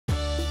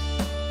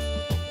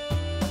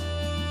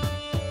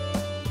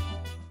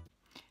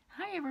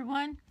Hi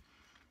everyone,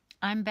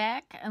 I'm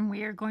back and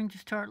we are going to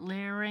start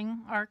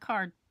layering our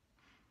card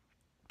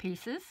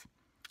pieces.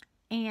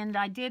 And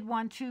I did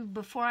want to,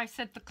 before I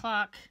set the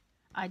clock,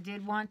 I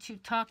did want to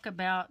talk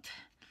about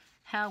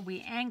how we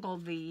angle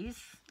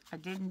these. I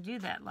didn't do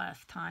that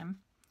last time.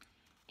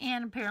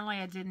 And apparently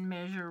I didn't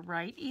measure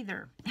right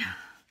either.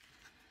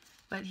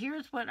 But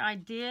here's what I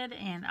did,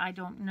 and I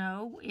don't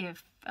know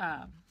if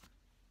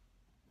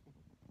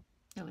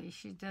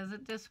Alicia does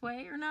it this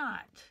way or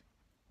not.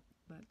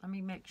 But let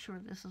me make sure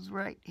this is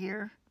right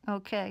here.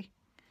 Okay.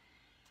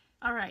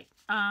 All right.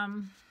 I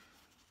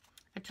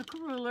took a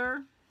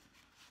ruler,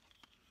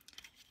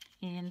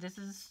 and this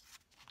is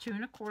 2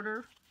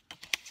 1/4.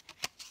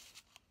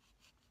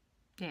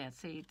 Yeah,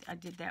 see, I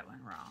did that one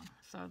wrong.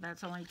 So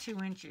that's only 2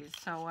 inches.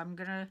 So I'm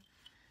gonna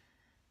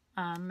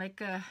make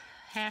a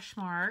hash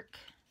mark.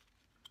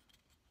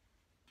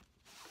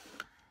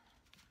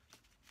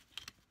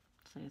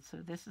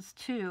 So this is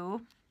 2.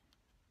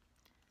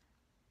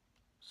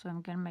 So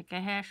I'm going to make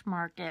a hash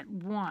mark at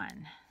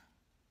 1.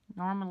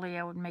 Normally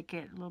I would make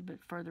it a little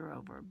bit further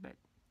over, but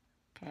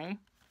okay.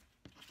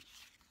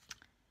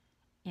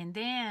 And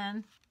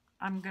then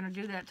I'm going to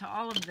do that to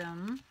all of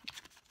them,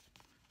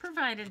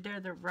 provided they're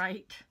the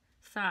right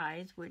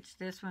size, which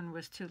this one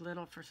was too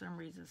little for some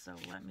reason, so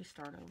let me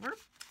start over.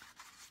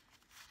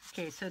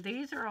 Okay, so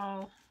these are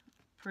all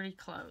pretty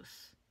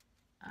close.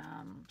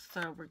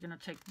 So we're going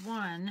to take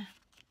 1,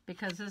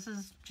 because this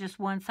is just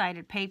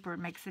one-sided paper. It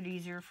makes it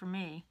easier for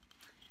me.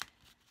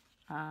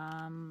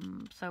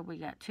 So we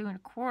got 2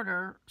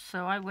 1/4.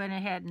 So I went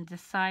ahead and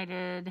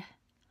decided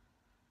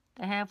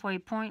the halfway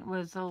point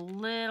was a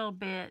little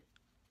bit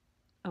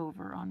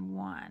over on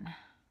 1.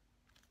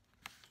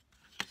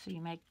 So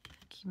you make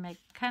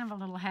kind of a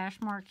little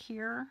hash mark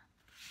here.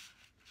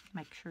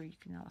 Make sure you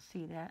can all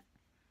see that.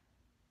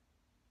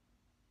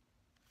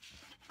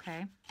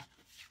 Okay.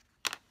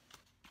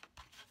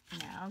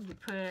 Now you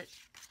put,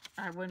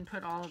 I wouldn't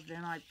put all of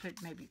them. I'd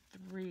put maybe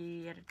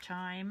 3 at a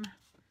time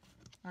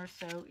or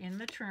so in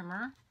the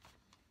trimmer.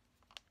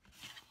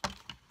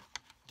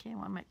 Okay, I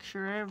want to make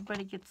sure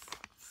everybody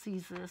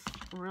sees this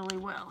really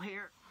well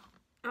here.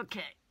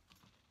 Okay.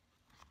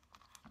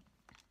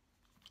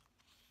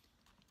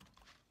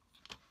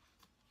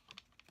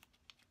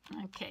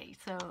 Okay,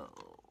 so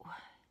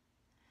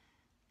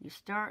you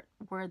start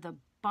where the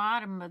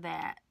bottom of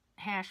that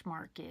hash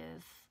mark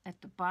is,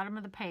 at the bottom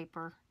of the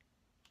paper,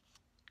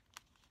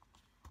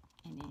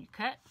 and then you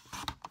cut.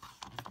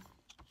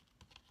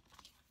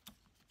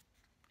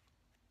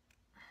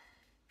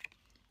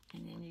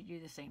 And then you do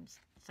the same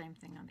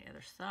thing on the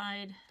other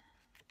side.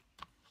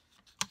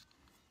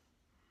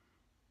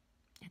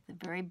 At the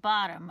very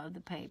bottom of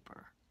the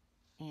paper.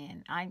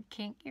 And I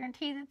can't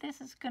guarantee that this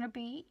is going to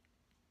be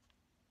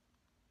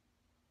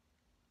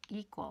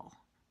equal.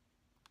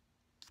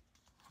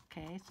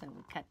 Okay, so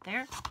we cut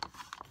there.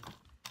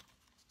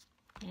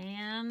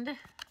 And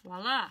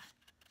voila.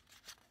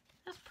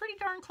 That's pretty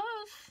darn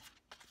close.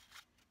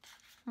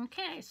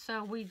 Okay,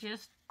 so we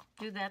just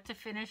do that to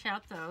finish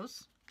out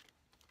those.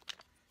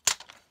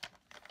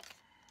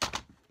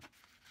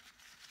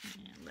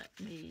 And let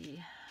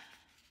me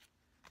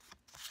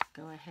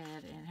go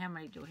ahead and, how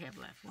many do we have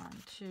left?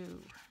 1,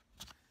 2,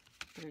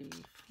 3,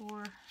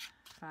 4,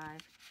 5,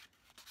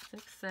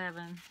 6,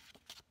 7,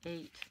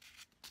 8.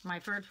 My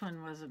first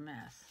one was a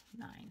mess.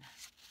 9.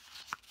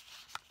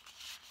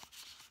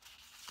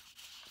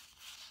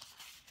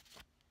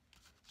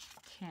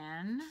 10.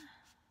 I'm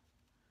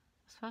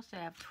supposed to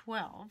have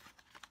 12.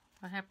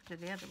 What happened to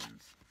the other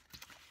ones?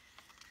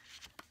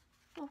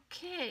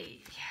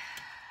 Okay.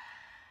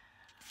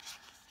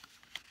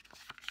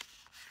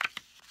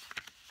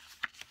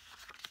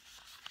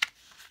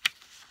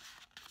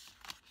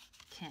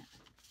 10.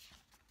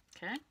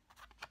 Okay.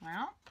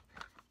 Well,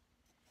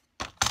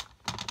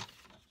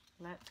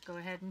 let's go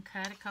ahead and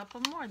cut a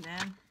couple more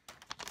then.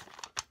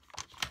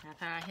 I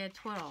thought I had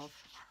 12.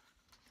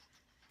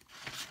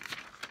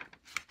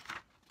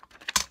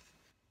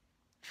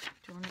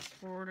 2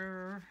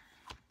 1/4.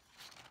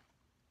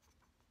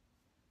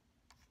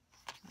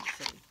 Let's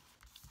see.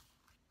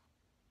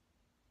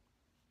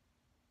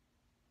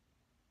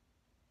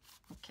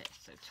 Okay,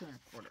 so 2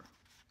 1/4.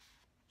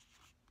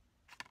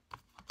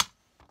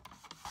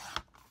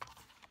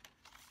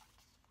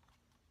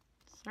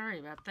 Sorry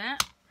about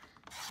that.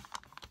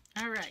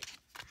 All right.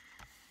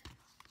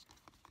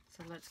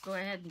 So let's go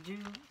ahead and do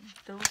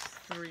those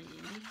 3.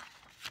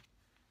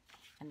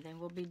 And then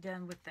we'll be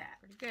done with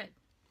that. Pretty good.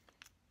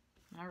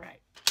 All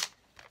right.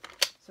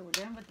 So we're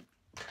done with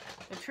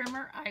the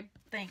trimmer, I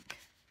think.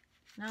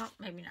 No,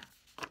 maybe not.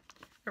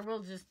 Or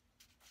we'll just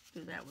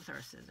do that with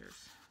our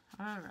scissors.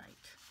 All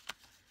right.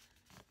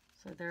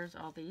 So there's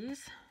all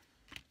these.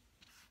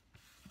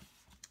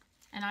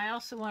 And I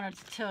also wanted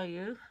to tell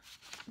you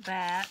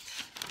that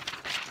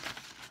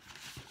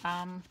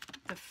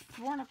the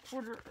 4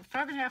 1/4,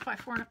 5 1/2 by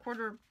 4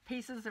 1/4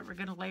 pieces that we're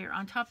going to layer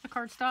on top of the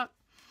cardstock,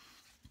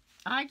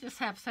 I just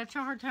have such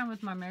a hard time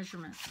with my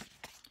measurements.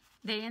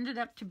 They ended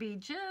up to be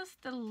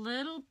just a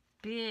little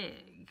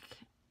big.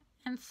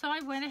 And so I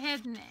went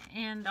ahead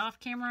and off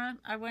camera,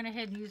 I went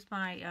ahead and used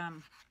my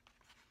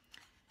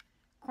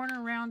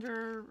corner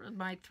rounder,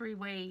 my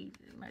 3-way,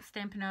 my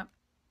Stampin' Up!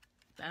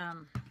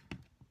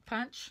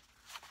 Punch,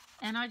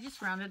 and I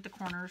just rounded the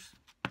corners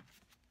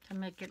to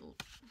make it,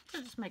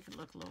 just make it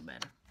look a little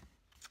better.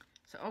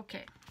 So,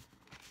 okay.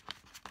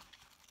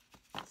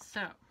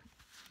 So,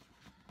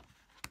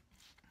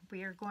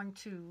 we are going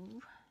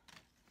to,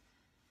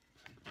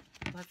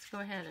 let's go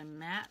ahead and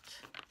mat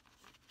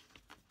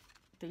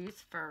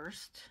these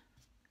first.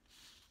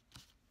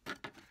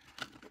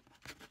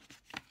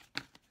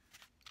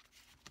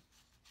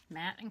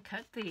 Mat and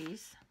cut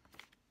these.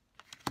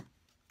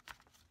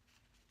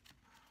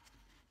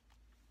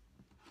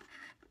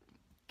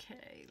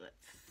 Okay,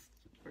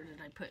 where did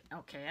I put,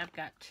 okay, I've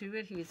got 2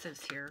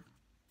 adhesives here.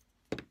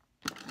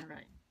 All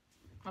right,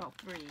 well,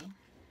 3.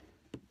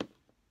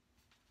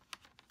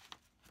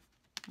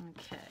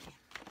 Okay.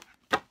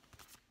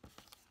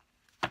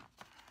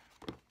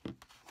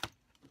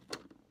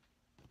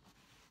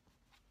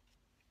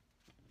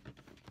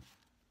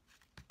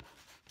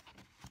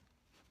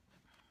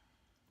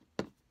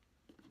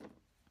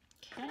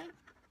 Okay,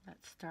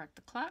 let's start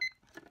the clock.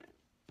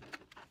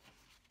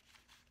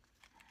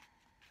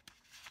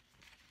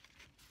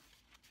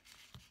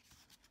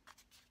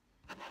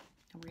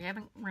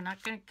 We're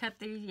not going to cut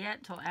these yet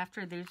until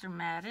after these are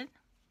matted,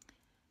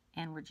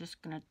 and we're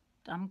just going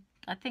to,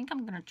 I think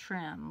I'm going to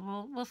trim.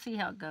 We'll see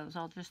how it goes.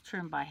 I'll just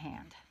trim by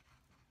hand,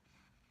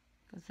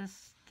 because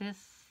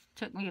this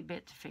took me a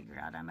bit to figure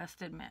out, I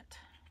must admit.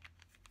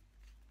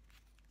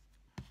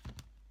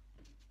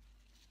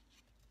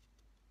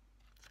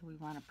 So we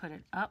want to put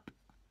it up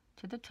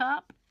to the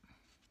top,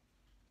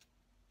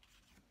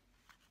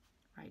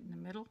 right in the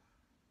middle.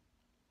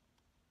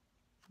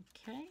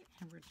 Okay,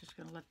 and we're just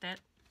going to let that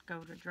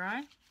go to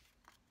dry.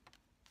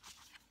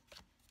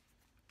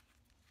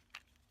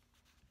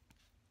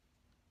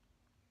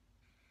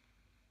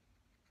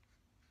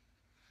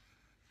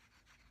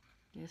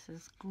 This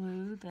is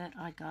glue that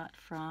I got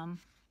from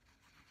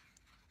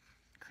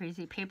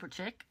Crazy Paper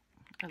Chick,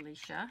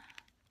 Alicia,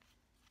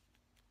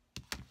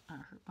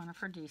 one of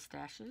her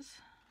D-stashes.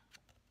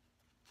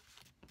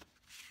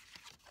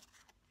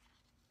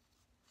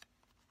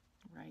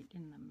 Right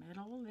in the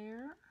middle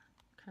there,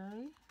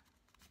 okay.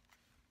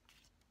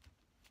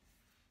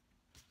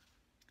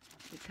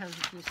 Because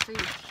if you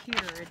see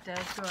here, it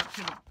does go up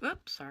to the,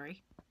 oops,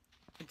 sorry.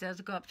 It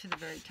does go up to the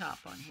very top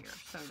on here,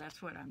 so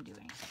that's what I'm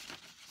doing.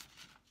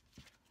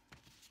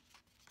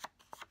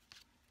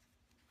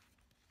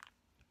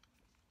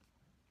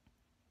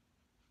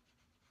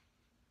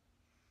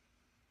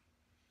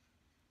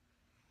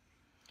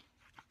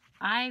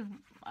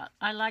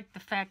 I like the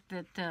fact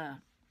that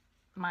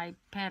my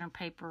pattern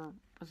paper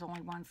was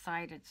only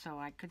one-sided, so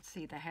I could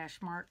see the hash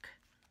mark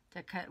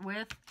to cut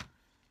with.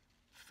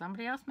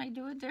 Somebody else may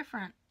do it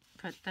different,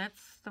 but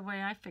that's the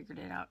way I figured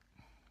it out.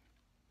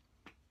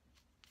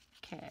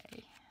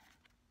 Okay.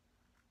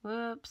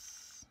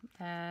 Whoops,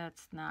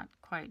 that's not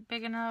quite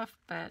big enough,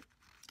 but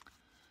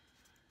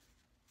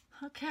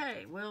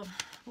okay, we'll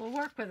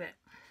work with it.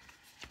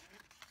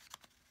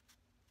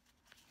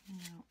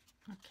 No,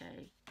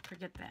 okay,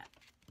 forget that.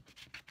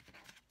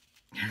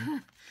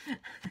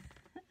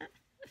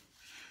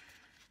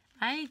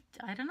 I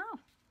don't know.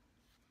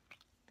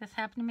 This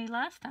happened to me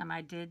last time.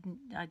 I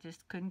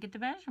just couldn't get the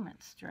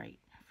measurements straight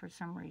for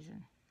some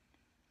reason.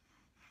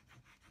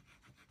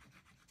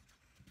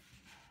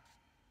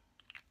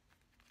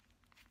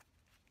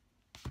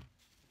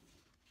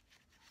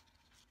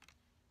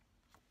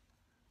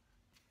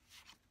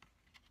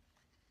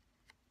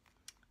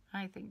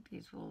 I think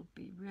these will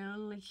be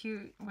really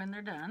cute when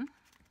they're done.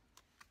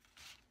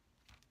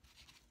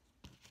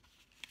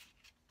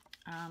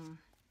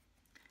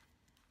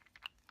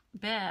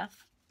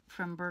 Beth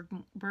from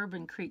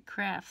Bourbon Creek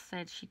Crafts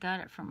said she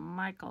got it from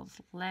Michael's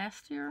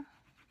last year.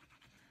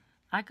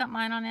 I got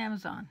mine on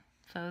Amazon,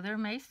 so there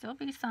may still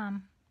be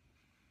some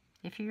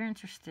if you're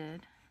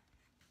interested.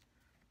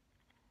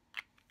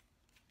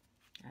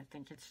 I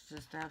think it's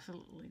just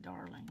absolutely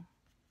darling.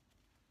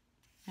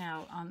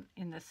 Now,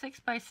 in the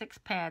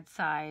 6x6 pad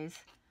size,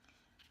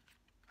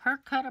 her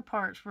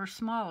cut-aparts were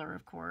smaller,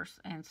 of course,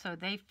 and so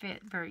they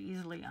fit very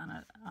easily on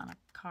a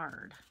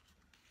card.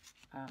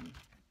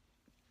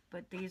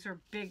 But these are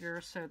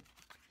bigger, so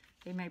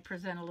they may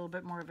present a little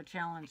bit more of a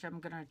challenge. I'm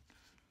going to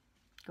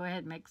go ahead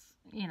and make,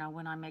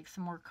 when I make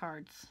some more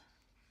cards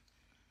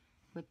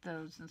with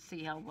those and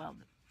see how well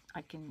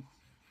I can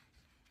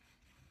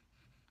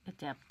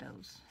adapt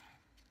those.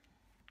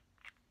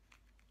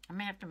 I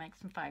may have to make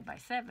some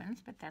 5x7s,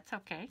 but that's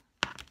okay.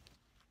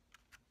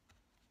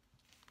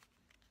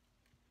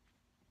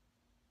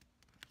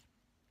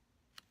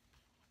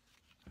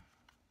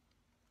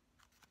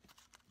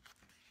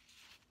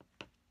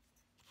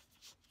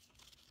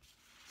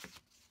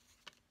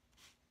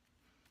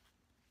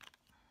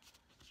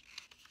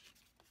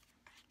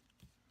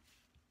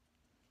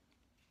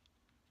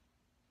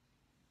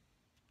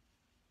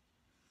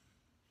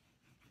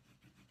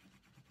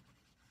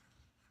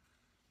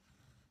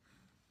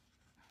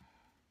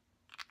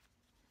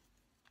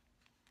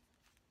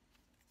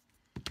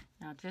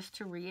 Now, just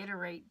to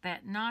reiterate,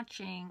 that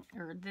notching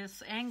or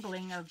this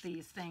angling of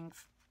these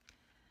things,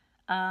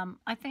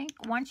 I think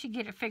once you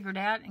get it figured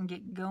out and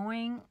get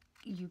going,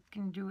 you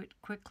can do it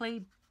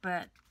quickly,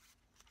 but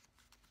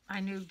I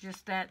knew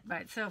just that by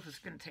itself was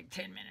going to take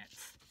 10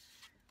 minutes,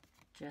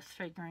 just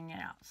figuring it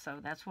out. So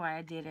that's why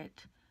I did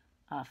it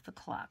off the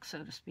clock,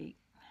 so to speak.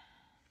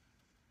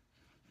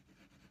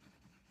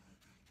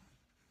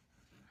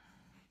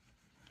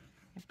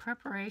 The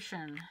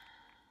preparation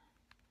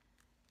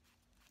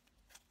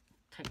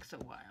takes a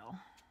while.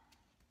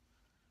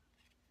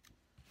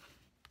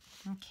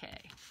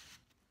 Okay.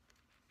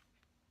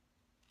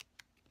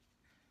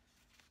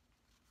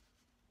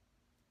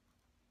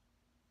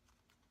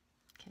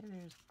 Okay,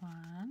 there's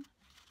one.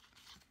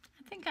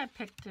 I think I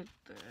picked it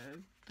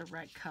the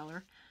right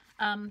color.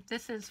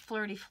 This is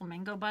Flirty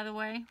Flamingo, by the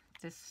way.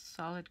 This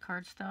solid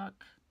cardstock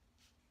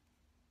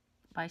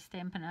by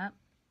Stampin' Up.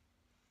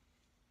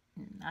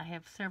 I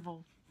have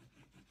several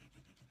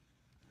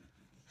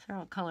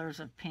colors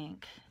of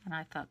pink, and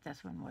I thought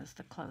this one was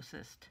the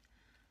closest.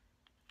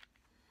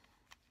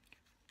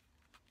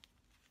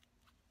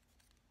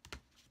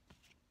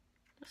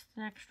 Just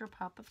an extra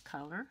pop of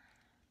color.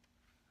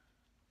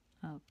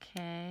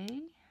 Okay.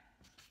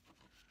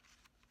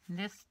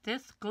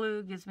 This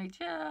glue gives me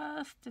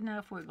just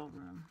enough wiggle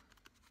room.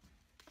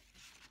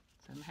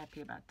 So I'm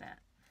happy about that.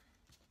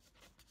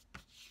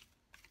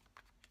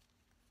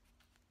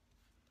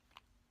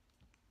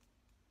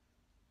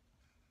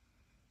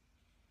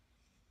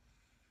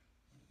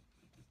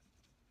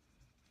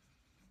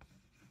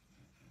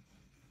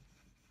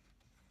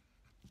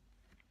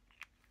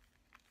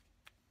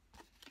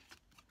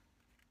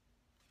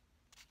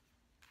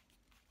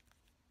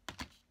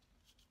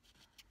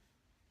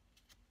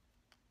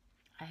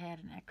 I had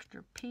an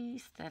extra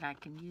piece that I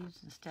can use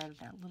instead of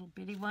that little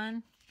bitty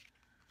one.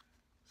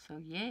 So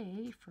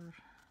yay for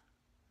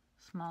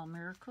small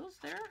miracles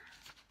there.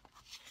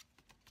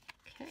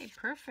 Okay,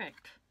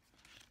 perfect.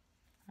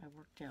 That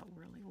worked out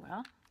really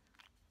well.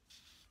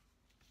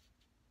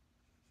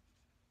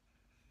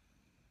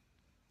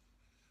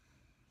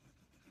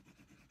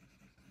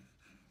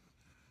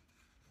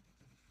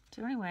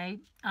 So anyway,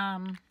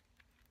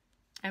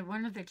 at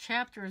one of the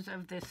chapters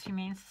of this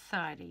Humane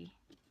Society,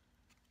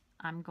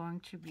 I'm going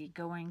to be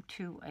going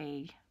to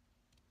a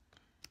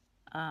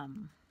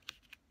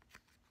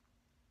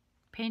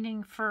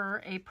painting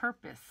for a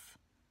purpose.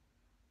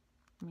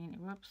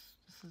 Whoops,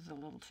 this is a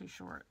little too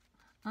short.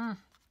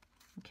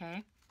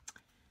 Okay.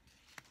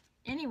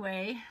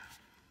 Anyway,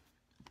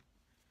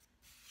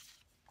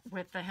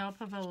 with the help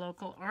of a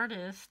local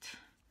artist,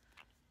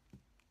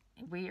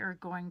 we are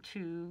going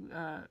to,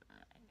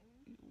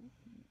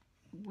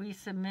 we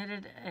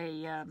submitted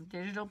a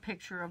digital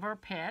picture of our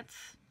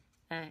pets,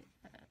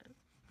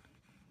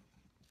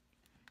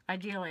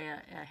 ideally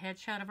a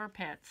headshot of our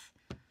pets,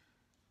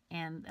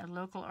 and a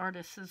local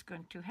artist is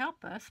going to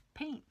help us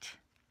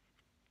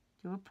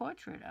do a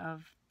portrait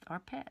of our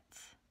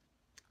pets,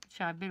 which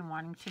I've been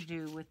wanting to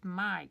do with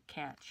my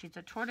cat. She's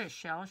a tortoise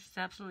shell. She's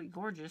absolutely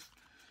gorgeous,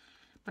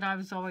 but I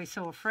was always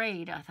so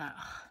afraid. I thought,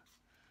 oh,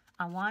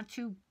 I want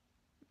to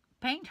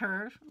paint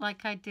her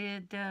like I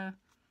did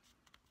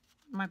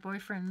my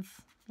boyfriend's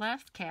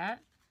last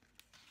cat,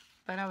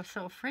 but I was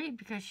so afraid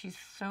because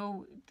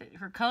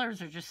her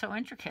colors are just so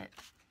intricate.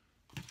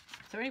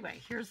 So anyway,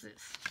 here's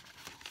this.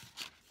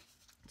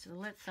 So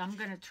I'm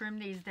going to trim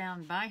these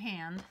down by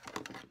hand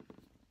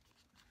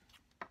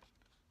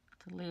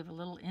to leave a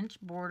little inch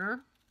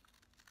border.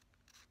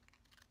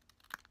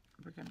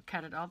 We're going to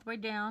cut it all the way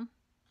down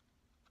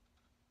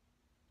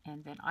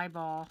and then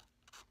eyeball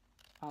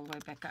all the way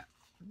back up.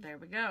 There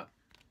we go.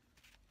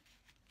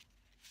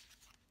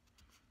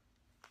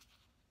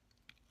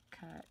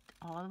 Cut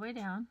all the way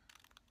down.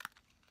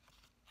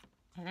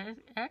 And it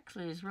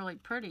actually is really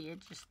pretty.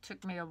 It just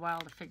took me a while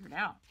to figure it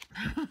out.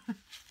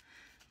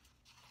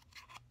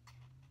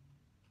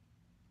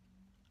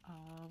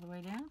 All the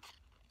way down.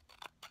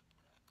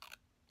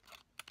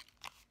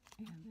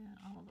 And then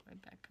all the way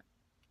back up.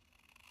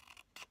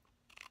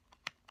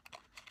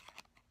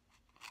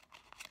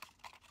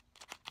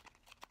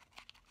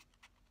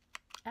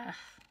 Ah,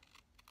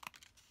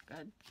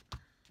 good.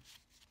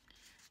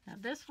 Now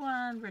this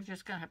one, we're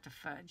just going to have to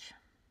fudge.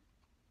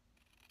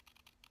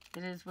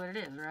 It is what it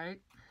is,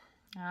 right?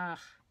 Ugh.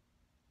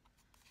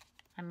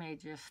 I may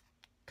just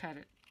cut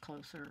it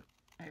closer.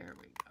 There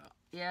we go.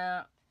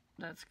 Yeah,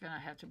 that's going to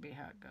have to be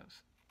how it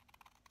goes.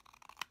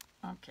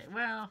 Okay,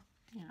 well,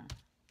 you know.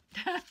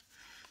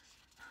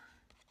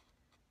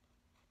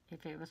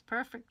 If it was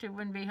perfect, it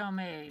wouldn't be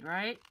homemade,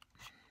 right?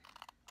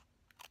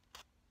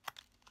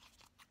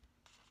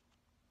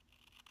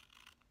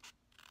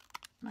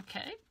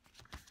 Okay.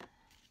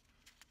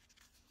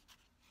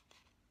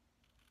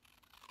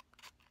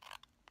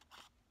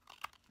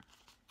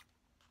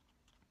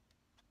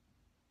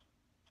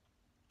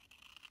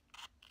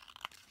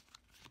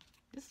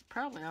 This is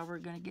probably all we're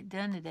going to get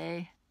done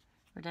today.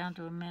 We're down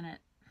to a minute.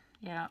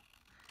 Yeah.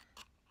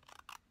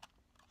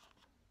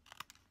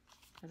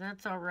 But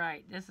that's all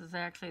right. This is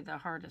actually the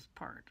hardest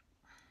part.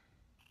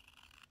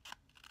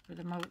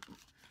 for the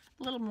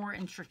little more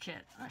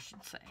intricate, I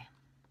should say.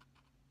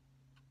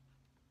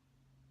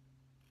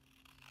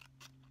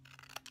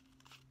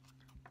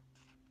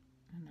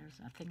 And there's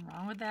nothing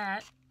wrong with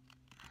that.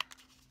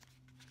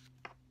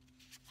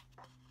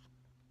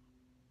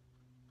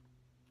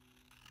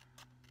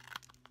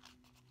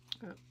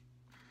 Oh.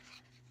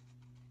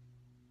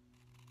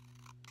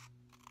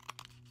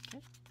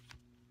 Okay.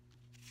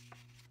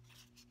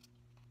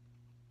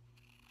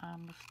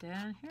 Almost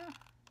down here.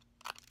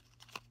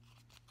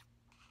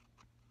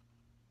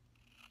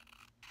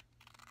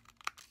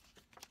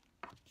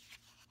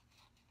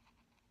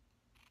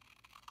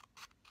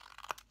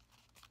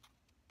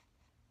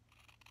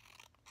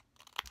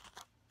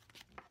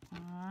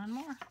 One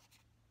more.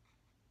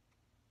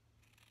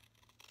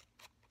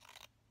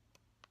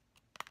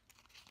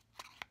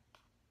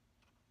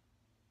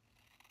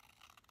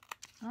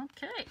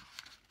 Okay.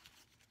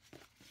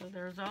 So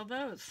there's all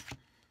those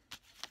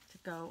to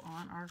go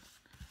on our,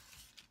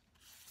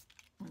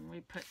 when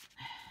we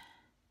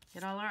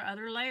get all our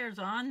other layers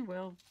on,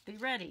 we'll be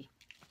ready.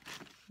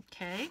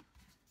 Okay.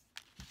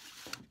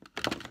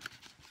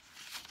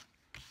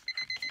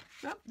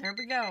 Oh, there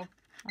we go.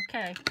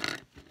 Okay.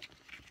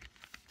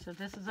 So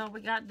this is all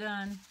we got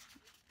done,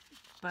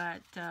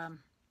 but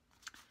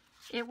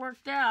it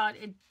worked out.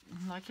 It,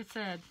 like I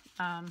said,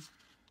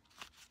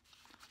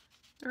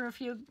 there are a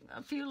few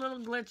little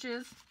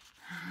glitches,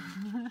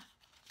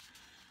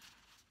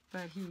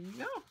 but here you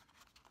go.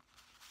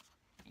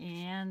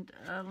 And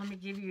let me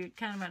give you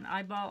kind of an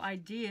eyeball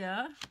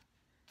idea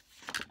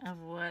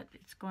of what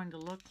it's going to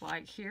look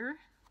like here.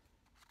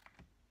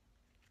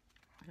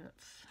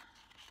 Let's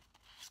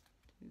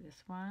do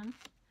this one.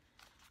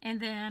 And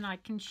then I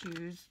can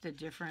choose the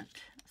different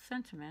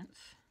sentiments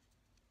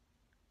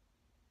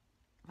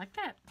like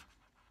that.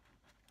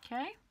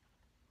 Okay?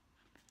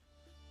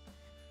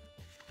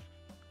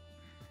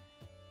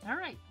 All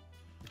right.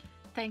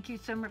 Thank you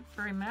so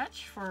very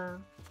much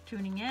for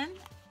tuning in,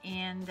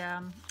 and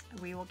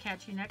we will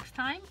catch you next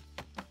time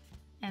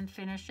and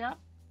finish up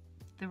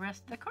the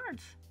rest of the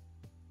cards.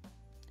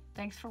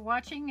 Thanks for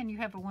watching, and you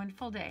have a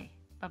wonderful day.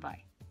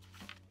 Bye-bye.